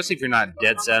take, especially if you're not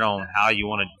dead set on how you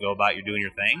want to go about doing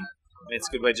your thing. It's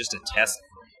a good way just to test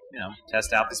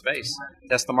out the space,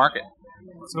 test the market.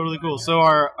 It's totally cool. So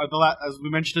as we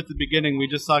mentioned at the beginning, we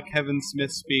just saw Kevin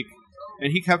Smith speak,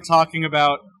 and he kept talking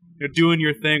about doing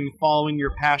your thing, following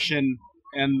your passion,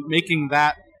 and making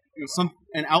that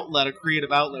an outlet, a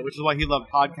creative outlet, which is why he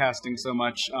loved podcasting so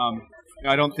much.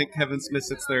 I don't think Kevin Smith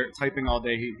sits there typing all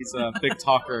day. He's a big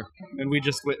talker, and we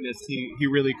just witnessed he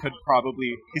really could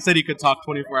probably. He said he could talk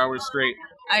 24 hours straight.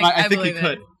 I think he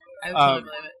could. I totally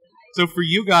believe it. So for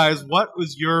you guys, what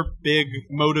was your big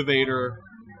motivator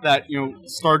that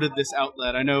started this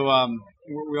outlet? I know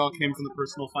we all came from the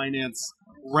personal finance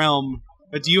realm,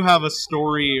 but do you have a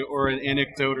story or an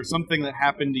anecdote or something that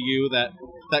happened to you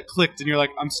that clicked, and you're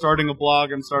like, I'm starting a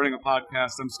blog, I'm starting a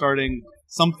podcast, I'm starting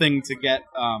something to get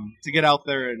out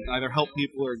there and either help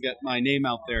people or get my name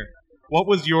out there? What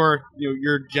was your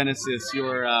genesis,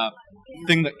 your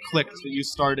thing that clicked that you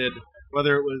started,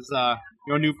 whether it was a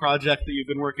new project that you've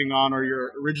been working on or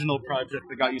your original project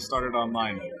that got you started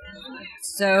online?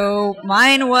 So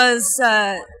mine was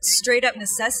straight up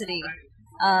necessity,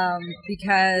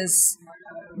 because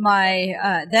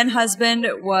my then husband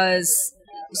was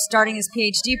starting his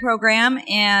PhD program,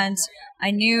 and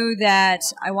I knew that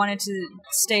I wanted to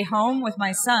stay home with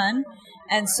my son,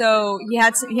 and so he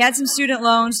had some student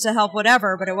loans to help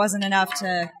whatever, but it wasn't enough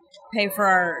to pay for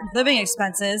our living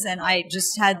expenses, and I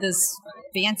just had this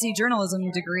fancy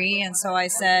journalism degree, and so I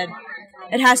said,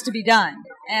 it has to be done.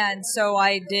 And so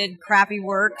I did crappy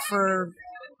work for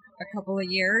a couple of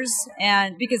years,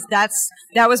 and because that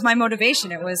was my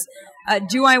motivation. It was,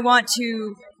 do I want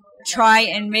to try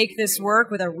and make this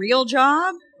work with a real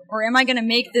job, or am I going to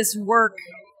make this work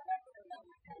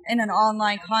in an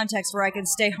online context where I can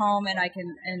stay home and I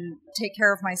can take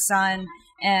care of my son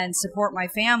and support my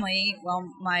family while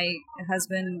my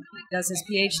husband does his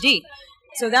PhD.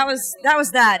 So that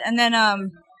was that. And then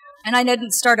and I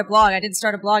didn't start a blog. I didn't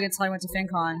start a blog until I went to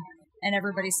FinCon, and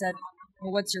everybody said,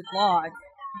 "Well, what's your blog?"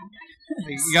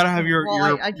 You gotta have your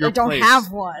I your don't place.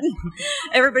 have one.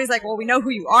 Everybody's like, "Well, we know who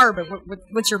you are, but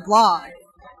what's your blog?"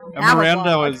 And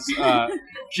Miranda was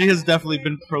she has definitely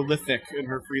been prolific in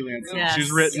her freelancing. Yes.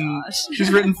 She's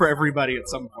written for everybody at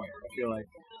some point, I feel like.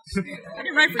 I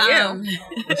didn't write for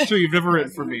you. That's true, you've never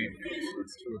written for me.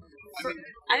 That's true.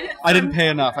 I didn't pay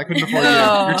enough. I couldn't afford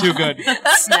No. you. You're too good.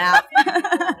 Snap.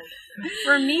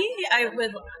 For me, I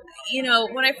would,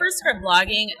 when I first started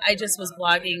blogging, I just was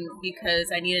blogging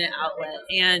because I needed an outlet.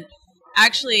 And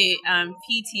actually,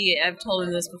 PT, I've told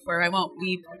him this before, I won't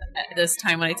weep at this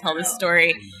time when I tell this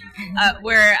story,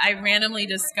 where I randomly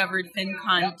discovered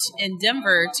FinCon in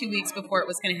Denver 2 weeks before it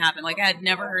was going to happen. Like, I had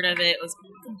never heard of it. It was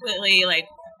completely like,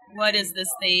 what is this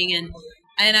thing?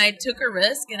 And I took a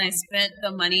risk and I spent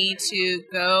the money to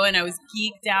go, and I was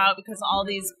geeked out because all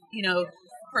these,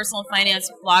 personal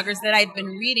finance bloggers that I'd been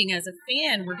reading as a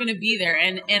fan were going to be there.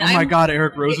 And oh my God,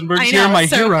 Eric Rosenberg's I know, here, my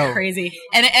so hero. Crazy.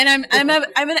 And I'm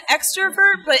an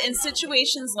extrovert, but in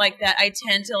situations like that, I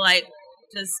tend to like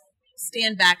just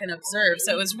stand back and observe.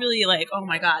 So it was really like, oh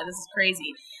my God, this is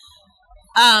crazy.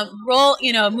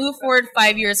 Move forward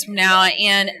 5 years from now,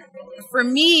 and for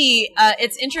me,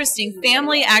 it's interesting.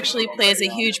 Family actually plays a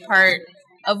huge part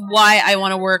of why I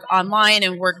want to work online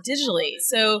and work digitally.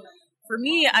 So for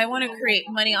me, I want to create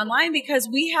money online because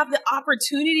we have the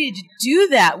opportunity to do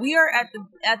that. We are at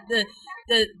the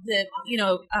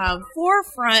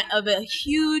forefront of a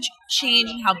huge change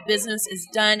in how business is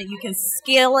done. You can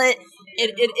scale it.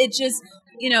 It just,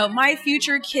 my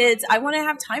future kids, I want to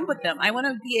have time with them. I want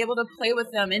to be able to play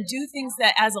with them and do things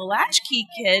that as a latchkey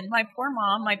kid, my poor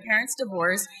mom, my parents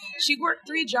divorced, she worked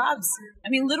 3 jobs. I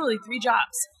mean, literally 3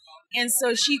 jobs. And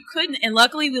so she couldn't, and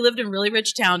luckily we lived in a really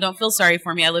rich town. Don't feel sorry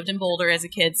for me. I lived in Boulder as a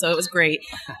kid, so it was great.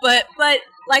 But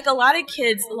like a lot of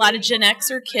kids, a lot of Gen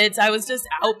Xer kids, I was just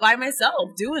out by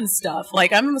myself doing stuff.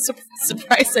 Like, I'm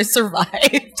surprised I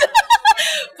survived.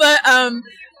 But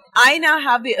I now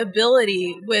have the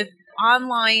ability with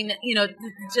online,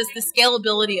 just the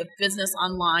scalability of business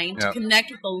online to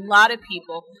connect with a lot of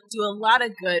people, do a lot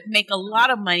of good, make a lot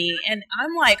of money. And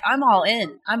I'm all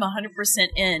in. I'm 100%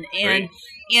 in.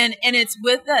 And it's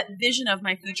with that vision of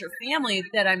my future family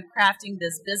that I'm crafting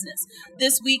this business.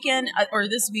 This weekend, or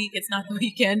this week, it's not the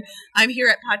weekend, I'm here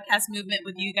at Podcast Movement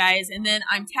with you guys. And then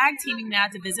I'm tag teaming now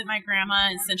to visit my grandma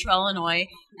in Central Illinois.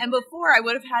 And before, I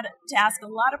would have had to ask a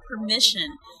lot of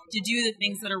permission to do the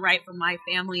things that are right for my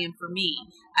family and for me.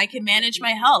 I can manage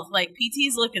my health. Like,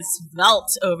 PT's looking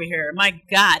svelte over here. My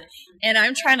God. And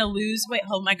I'm trying to lose weight.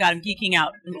 Oh, my God. I'm geeking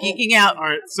out. All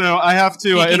right. So I have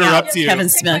to interrupt you. Kevin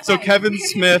Smith. So Kevin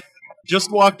Smith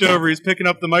just walked over. He's picking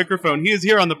up the microphone. He is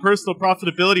here on the Personal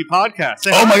Profitability Podcast.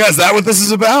 Oh my God, is that what this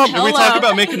is about? Can we talk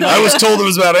about making money? I was told it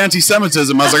was about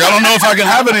anti-Semitism. I was like, I don't know if I can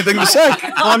have anything to say.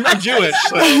 I'm Jewish.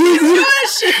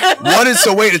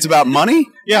 So. Wait, it's about money?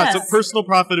 Yeah, Yes. It's a personal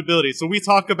profitability. So we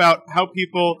talk about how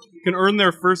people can earn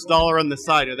their first dollar on the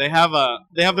side. They have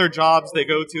their jobs they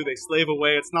go to, they slave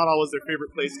away. It's not always their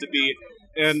favorite place to be.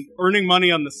 And earning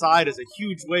money on the side is a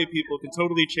huge way people can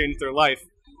totally change their life.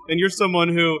 And you're someone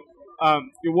who,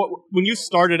 when you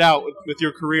started out with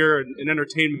your career in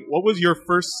entertainment, what was your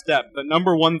first step, the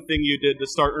number one thing you did to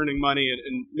start earning money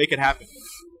and make it happen?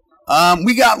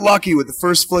 We got lucky with the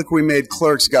first flick we made,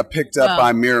 Clerks, got picked up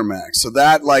by Miramax. So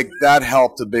that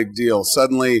helped a big deal.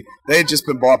 Suddenly, they had just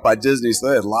been bought by Disney, so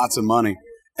they had lots of money.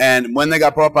 And when they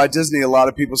got bought by Disney, a lot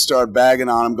of people started bagging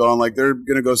on them, going like, they're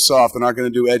going to go soft. They're not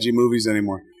going to do edgy movies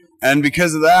anymore. And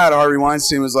because of that, Harvey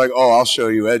Weinstein was like, oh, I'll show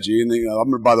you edgy. And I'm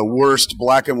going to buy the worst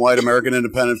black and white American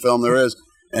independent film there is.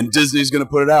 And Disney's going to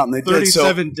put it out. And they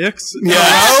 37 did. dicks?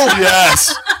 Yes,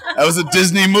 yes. That was a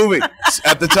Disney movie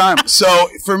at the time. So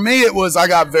for me, I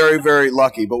got very, very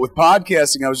lucky. But with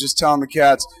podcasting, I was just telling the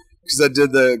cats, because I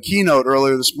did the keynote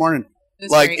earlier this morning,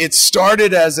 Great. it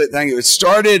started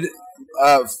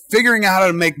figuring out how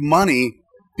to make money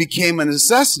became a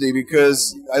necessity,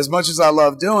 because as much as I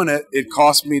love doing it, it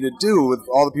cost me to do with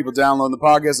all the people downloading the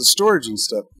podcast, the storage and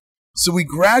stuff. So we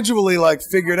gradually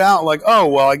figured out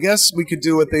I guess we could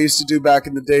do what they used to do back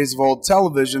in the days of old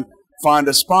television, find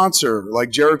a sponsor. Like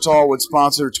Geritol would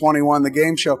sponsor 21, the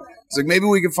game show. It's like, maybe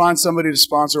we could find somebody to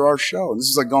sponsor our show. And this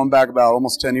is going back about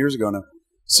almost 10 years ago now.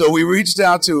 So we reached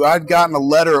out I'd gotten a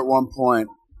letter at one point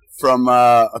from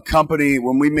a company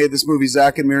when we made this movie,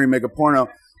 Zach and Miri Make a Porno.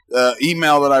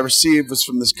 email that I received was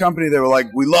from this company. They were like,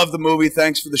 "We love the movie.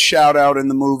 Thanks for the shout out in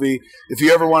the movie. If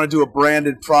you ever want to do a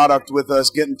branded product with us,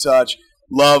 get in touch.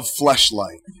 Love,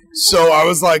 Fleshlight." So I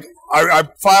was like, I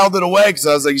filed it away because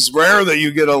I was like, it's rare that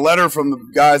you get a letter from the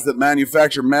guys that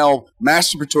manufacture male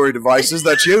masturbatory devices.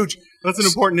 That's huge. That's an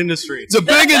important industry. It's a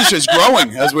big industry. It's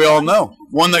growing, as we all know.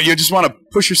 One that you just want to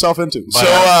push yourself into.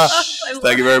 So,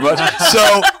 thank you very much.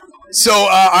 So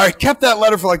I kept that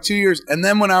letter for like 2 years. And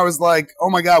then when I was like, oh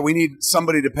my God, we need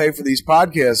somebody to pay for these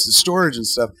podcasts, the storage and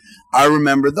stuff, I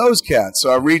remember those cats.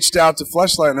 So I reached out to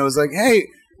Fleshlight and I was like, hey,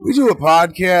 we do a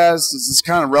podcast. It's this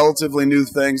kind of relatively new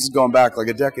thing. This is going back like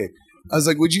a decade. I was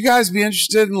like, would you guys be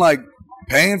interested in like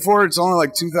paying for it? It's only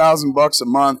like $2,000 a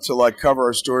month to like cover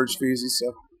our storage fees and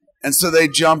stuff. And so they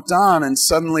jumped on, and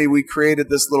suddenly we created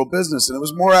this little business, and it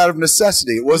was more out of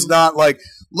necessity. It was not like,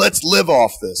 let's live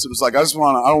off this. It was like, I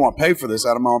don't want to pay for this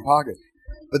out of my own pocket.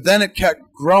 But then it kept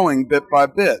growing bit by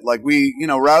bit. Like we,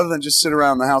 rather than just sit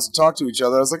around the house and talk to each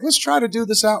other, I was like, let's try to do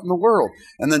this out in the world.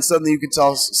 And then suddenly you could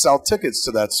sell tickets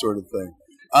to that sort of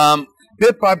thing.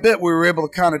 Bit by bit, we were able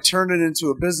to kind of turn it into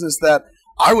a business that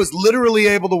I was literally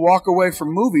able to walk away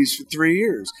from movies for 3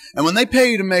 years. And when they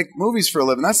pay you to make movies for a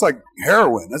living, that's like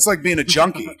heroin. That's like being a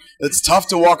junkie. It's tough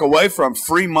to walk away from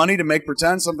free money to make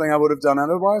pretend, something I would have done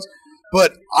otherwise.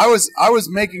 But I was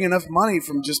making enough money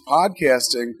from just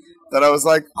podcasting that I was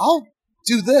like, I'll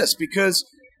do this, because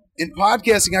in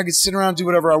podcasting I could sit around and do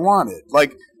whatever I wanted.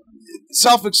 Like,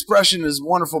 self-expression is a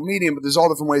wonderful medium, but there's all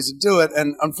different ways to do it.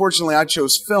 And unfortunately, I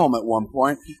chose film at one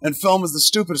point, and film is the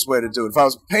stupidest way to do it. If I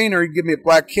was a painter, you'd give me a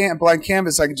blank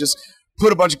canvas, I could just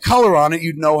put a bunch of color on it.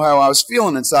 You'd know how I was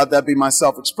feeling inside. That'd be my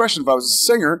self-expression. If I was a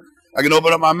singer, I could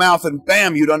open up my mouth and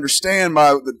bam, you'd understand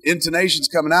by the intonations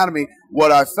coming out of me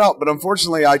what I felt. But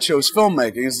unfortunately, I chose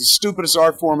filmmaking. It's the stupidest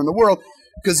art form in the world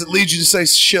because it leads you to say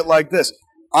shit like this.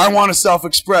 I want to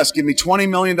self-express. Give me $20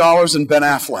 million and Ben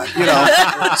Affleck,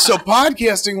 So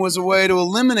podcasting was a way to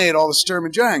eliminate all the sturm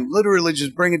and drang, literally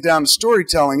just bring it down to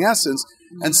storytelling essence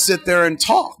and sit there and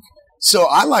talk. So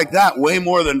I like that way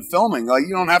more than filming. Like,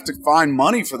 you don't have to find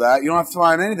money for that. You don't have to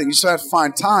find anything. You just have to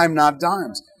find time, not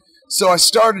dimes. So I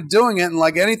started doing it, and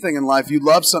like anything in life, you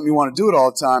love something, you want to do it all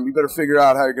the time. You better figure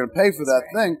out how you're going to pay for that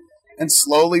thing. And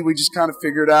slowly we just kind of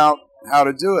figured out how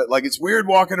to do it. Like, it's weird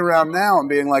walking around now and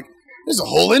being like, there's a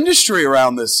whole industry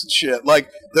around this shit. Like,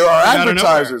 there are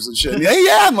advertisers and shit.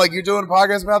 Yeah, and like, you're doing a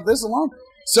podcast about this alone.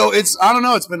 So it's, I don't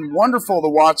know, it's been wonderful to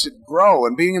watch it grow.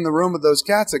 And being in the room with those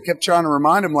cats, I kept trying to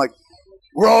remind them, like,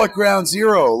 we're all at ground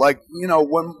zero. Like,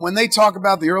 when they talk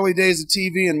about the early days of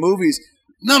TV and movies,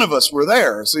 none of us were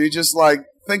there. So you just, like,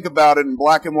 think about it in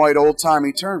black and white,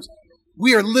 old-timey terms.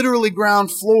 We are literally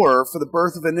ground floor for the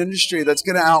birth of an industry that's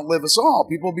going to outlive us all.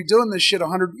 People will be doing this shit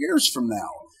 100 years from now.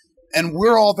 And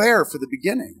we're all there for the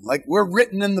beginning. Like, we're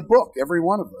written in the book, every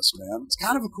one of us, man. It's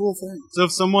kind of a cool thing. So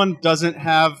if someone doesn't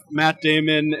have Matt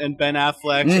Damon and Ben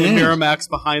Affleck and Miramax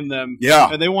behind them,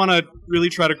 and they want to really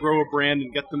try to grow a brand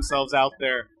and get themselves out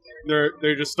there,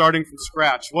 they're just starting from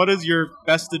scratch. What is your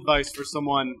best advice for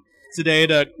someone today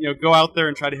to go out there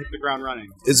and try to hit the ground running?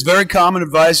 It's very common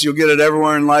advice. You'll get it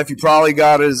everywhere in life. You probably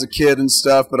got it as a kid and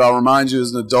stuff, but I'll remind you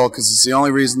as an adult because it's the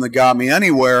only reason that got me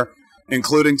anywhere,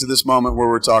 including to this moment where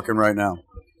we're talking right now.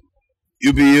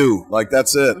 You be you. Like,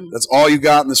 that's it. That's all you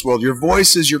got in this world. Your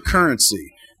voice is your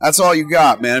currency. That's all you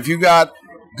got, man. If you got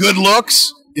good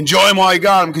looks, enjoy them while you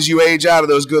got them because you age out of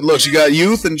those good looks. You got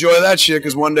youth, enjoy that shit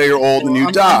because one day you're old and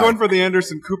you die. I'm going for the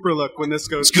Anderson Cooper look when this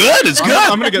goes. It's good. It's good.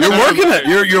 I'm gonna get you're working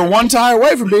it. You're one tie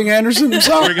away from being Anderson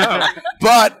himself. There we go.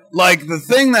 But, like, the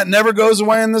thing that never goes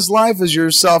away in this life is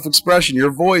your self-expression.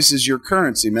 Your voice is your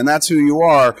currency, man. That's who you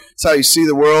are. It's how you see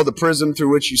the world, the prism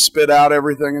through which you spit out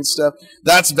everything and stuff.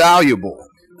 That's valuable.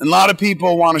 And a lot of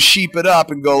people want to sheep it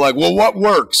up and go like, well, what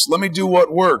works? Let me do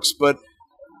what works. But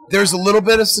there's a little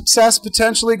bit of success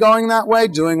potentially going that way,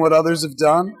 doing what others have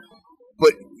done.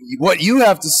 But what you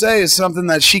have to say is something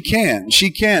that he can,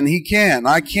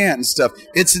 I can't and stuff.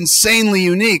 It's insanely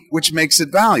unique, which makes it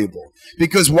valuable.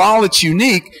 Because while it's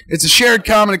unique, it's a shared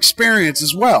common experience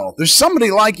as well. There's somebody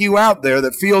like you out there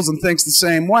that feels and thinks the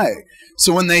same way.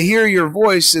 So when they hear your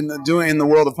voice in the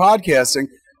world of podcasting,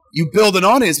 you build an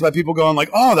audience by people going like,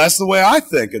 oh, that's the way I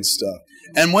think and stuff.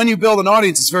 And when you build an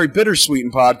audience, it's very bittersweet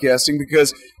in podcasting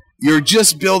because you're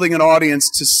just building an audience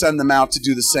to send them out to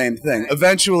do the same thing.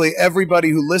 Eventually, everybody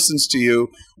who listens to you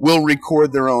will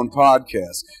record their own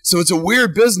podcast. So it's a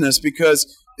weird business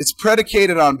because it's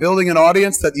predicated on building an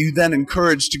audience that you then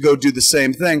encourage to go do the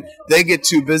same thing. They get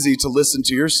too busy to listen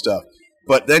to your stuff.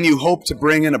 But then you hope to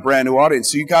bring in a brand new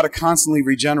audience. So you got to constantly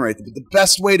regenerate them. But the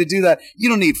best way to do that, you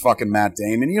don't need fucking Matt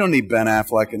Damon. You don't need Ben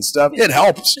Affleck and stuff. It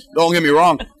helps. Don't get me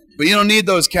wrong. But you don't need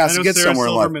those I cats know to get Sarah somewhere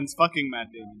in life. Silverman's fucking Matt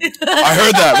Damon. I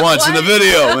heard that once in the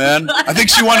video, man. I think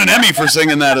she won an Emmy for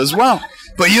singing that as well.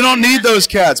 But you don't need those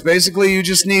cats. Basically, you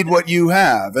just need what you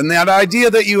have. And that idea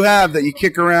that you have that you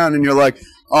kick around and you're like,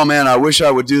 oh, man, I wish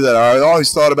I would do that. I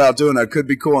always thought about doing that. It could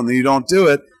be cool. And then you don't do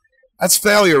it. That's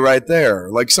failure right there.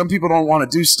 Like, some people don't want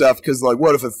to do stuff because, like,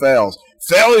 what if it fails?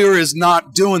 Failure is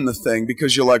not doing the thing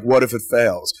because you're like, what if it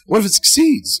fails? What if it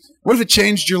succeeds? What if it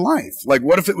changed your life? Like,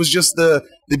 what if it was just the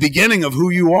beginning of who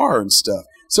you are and stuff?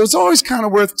 So it's always kind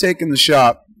of worth taking the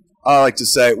shot, I like to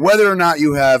say, whether or not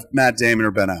you have Matt Damon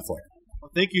or Ben Affleck.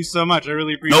 Well, thank you so much. I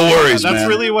really appreciate it. No worries, That's man.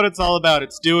 really what it's all about.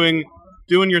 It's doing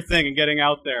your thing and getting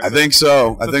out there. I think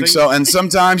so. And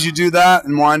sometimes you do that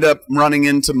and wind up running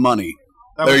into money.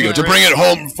 That There would you go. be To great. bring it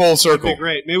home full circle. Okay,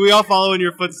 great. May we all follow in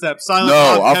your footsteps. Silent No,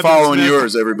 Bob, I'll Kevin follow in Smith,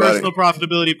 yours, everybody. Personal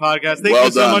Profitability Podcast. Thank Well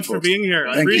you so done, much for folks. being here.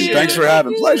 I Thank appreciate you. it. Thanks for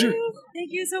having. Pleasure.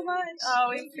 Thank you so much. Oh,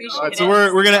 we appreciate All right, it. so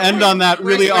we're going to end on that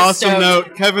really We're awesome stoked.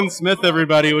 note. Kevin Smith,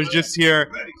 everybody, was just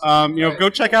here. Go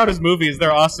check out his movies;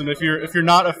 they're awesome. If you're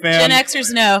not a fan, Gen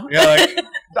Xers know. yeah, like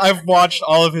I've watched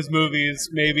all of his movies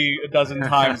maybe a dozen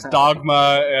times.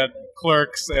 Dogma and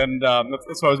Clerks, and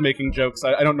that's why I was making jokes.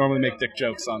 I don't normally make dick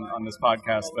jokes on this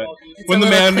podcast, but when a the little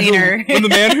man cleaner. when the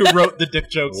man who wrote the dick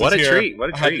jokes What is a here, treat.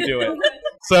 What a I had treat. to do it.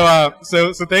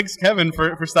 So thanks Kevin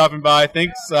for stopping by.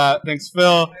 Thanks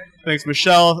Phil. Thanks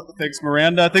Michelle. Thanks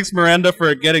Miranda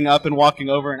for getting up and walking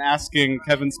over and asking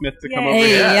Kevin Smith to come over Hey,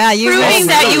 here. yeah, you Proving guys.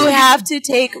 that you have to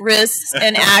take risks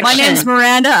and action. My name's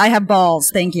Miranda. I have balls.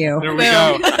 Thank you. There we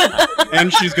go.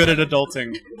 And she's good at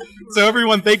adulting. So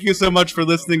everyone, thank you so much for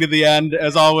listening to the end.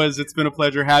 As always, it's been a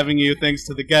pleasure having you. Thanks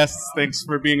to the guests. Thanks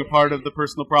for being a part of the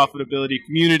personal profitability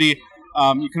community.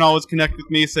 You can always connect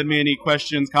with me. Send me any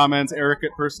questions, comments,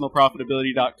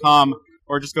 eric@personalprofitability.com,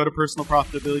 or just go to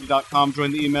personalprofitability.com,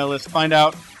 join the email list, find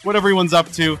out what everyone's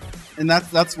up to. And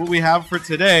that's what we have for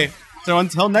today. So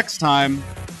until next time,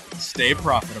 stay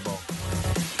profitable.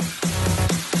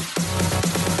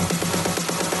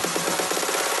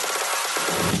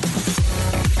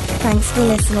 Thanks for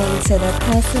listening to the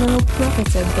Personal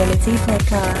Profitability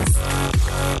Podcast.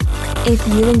 If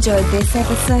you enjoyed this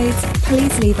episode,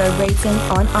 please leave a rating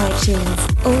on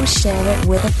iTunes or share it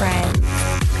with a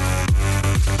friend.